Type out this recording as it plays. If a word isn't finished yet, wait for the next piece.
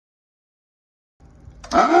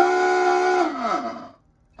Hello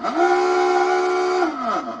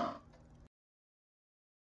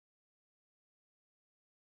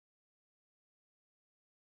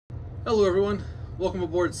everyone, welcome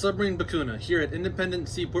aboard Submarine Bakuna here at Independent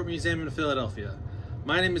Seaport Museum in Philadelphia.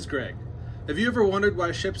 My name is Greg. Have you ever wondered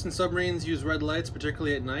why ships and submarines use red lights,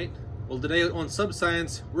 particularly at night? Well, today on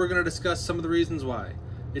SubScience, we're going to discuss some of the reasons why.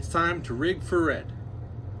 It's time to rig for red.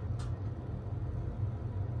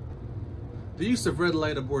 The use of red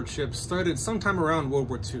light aboard ships started sometime around World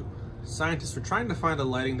War II. Scientists were trying to find a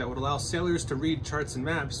lighting that would allow sailors to read charts and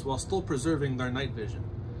maps while still preserving their night vision.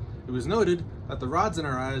 It was noted that the rods in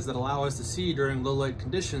our eyes that allow us to see during low light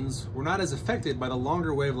conditions were not as affected by the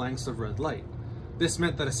longer wavelengths of red light. This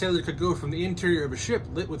meant that a sailor could go from the interior of a ship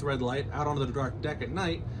lit with red light out onto the dark deck at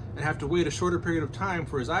night and have to wait a shorter period of time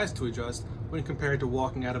for his eyes to adjust when compared to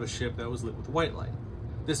walking out of a ship that was lit with white light.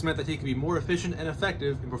 This meant that he could be more efficient and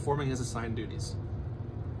effective in performing his assigned duties.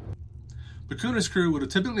 Bakuna's crew would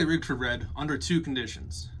have typically rigged for red under two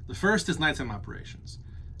conditions. The first is nighttime operations.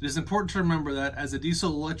 It is important to remember that as a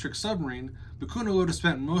diesel-electric submarine, Bakuna would have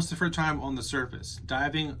spent most of her time on the surface,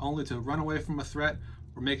 diving only to run away from a threat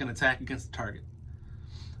or make an attack against the target.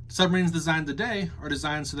 Submarines designed today are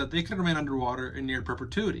designed so that they can remain underwater in near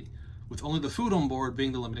perpetuity, with only the food on board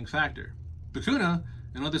being the limiting factor. Bakuna,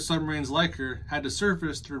 and other submarines like her, had to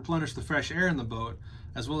surface to replenish the fresh air in the boat,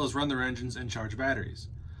 as well as run their engines and charge batteries.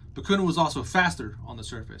 Bakuna was also faster on the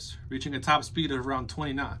surface, reaching a top speed of around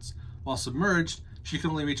 20 knots, while submerged, she could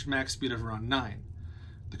only reach a max speed of around 9.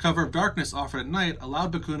 The cover of darkness offered at night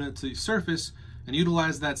allowed Bakuna to surface and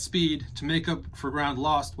utilize that speed to make up for ground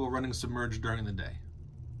lost while running submerged during the day.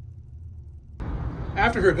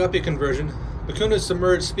 After her guppy conversion, Bakuna's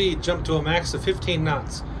submerged speed jumped to a max of 15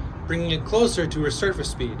 knots, bringing it closer to her surface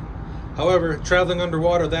speed. However, traveling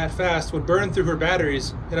underwater that fast would burn through her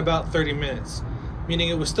batteries in about 30 minutes, meaning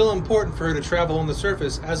it was still important for her to travel on the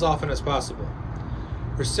surface as often as possible.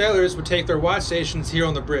 Her sailors would take their watch stations here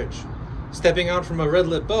on the bridge. Stepping out from a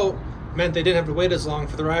red-lit boat meant they didn't have to wait as long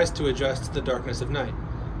for their eyes to adjust to the darkness of night.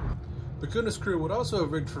 Bakuna's crew would also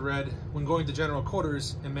have rigged for red when going to general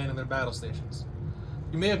quarters and manning their battle stations.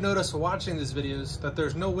 You may have noticed while watching these videos that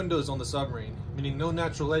there's no windows on the submarine, meaning no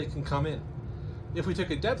natural light can come in. If we took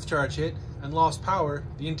a depth charge hit and lost power,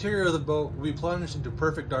 the interior of the boat would be plunged into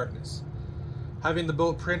perfect darkness. Having the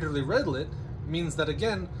boat preemptively red-lit means that,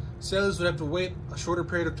 again, sailors would have to wait a shorter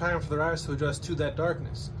period of time for their eyes to adjust to that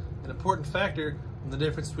darkness, an important factor when the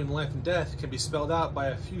difference between life and death can be spelled out by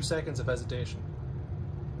a few seconds of hesitation.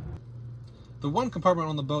 The one compartment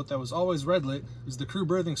on the boat that was always red lit is the crew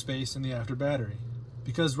berthing space in the after battery.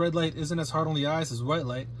 Because red light isn't as hard on the eyes as white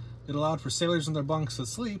light, it allowed for sailors in their bunks to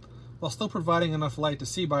sleep while still providing enough light to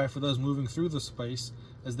see by for those moving through the space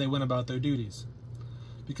as they went about their duties.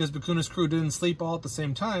 Because Bakuna's crew didn't sleep all at the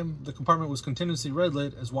same time, the compartment was continuously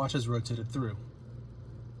red-lit as watches rotated through.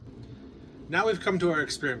 Now we've come to our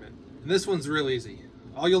experiment, and this one's real easy.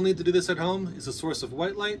 All you'll need to do this at home is a source of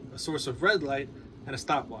white light, a source of red light, and a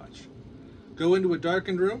stopwatch. Go into a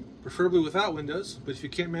darkened room, preferably without windows, but if you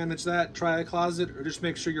can't manage that, try a closet or just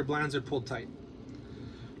make sure your blinds are pulled tight.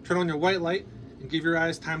 Turn on your white light and give your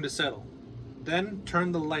eyes time to settle. Then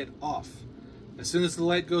turn the light off. As soon as the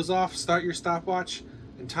light goes off, start your stopwatch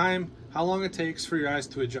and time how long it takes for your eyes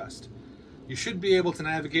to adjust. You should be able to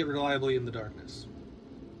navigate reliably in the darkness.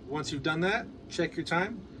 Once you've done that, check your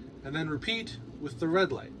time and then repeat with the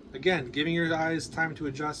red light. Again, giving your eyes time to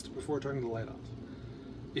adjust before turning the light off.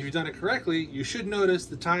 If you've done it correctly, you should notice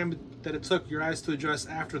the time that it took your eyes to adjust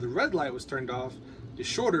after the red light was turned off is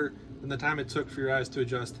shorter than the time it took for your eyes to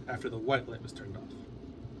adjust after the white light was turned off.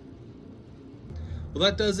 Well,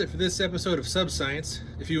 that does it for this episode of SubScience.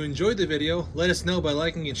 If you enjoyed the video, let us know by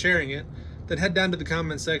liking and sharing it. Then head down to the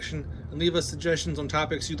comment section and leave us suggestions on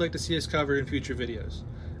topics you'd like to see us cover in future videos.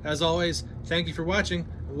 As always, thank you for watching,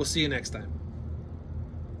 and we'll see you next time.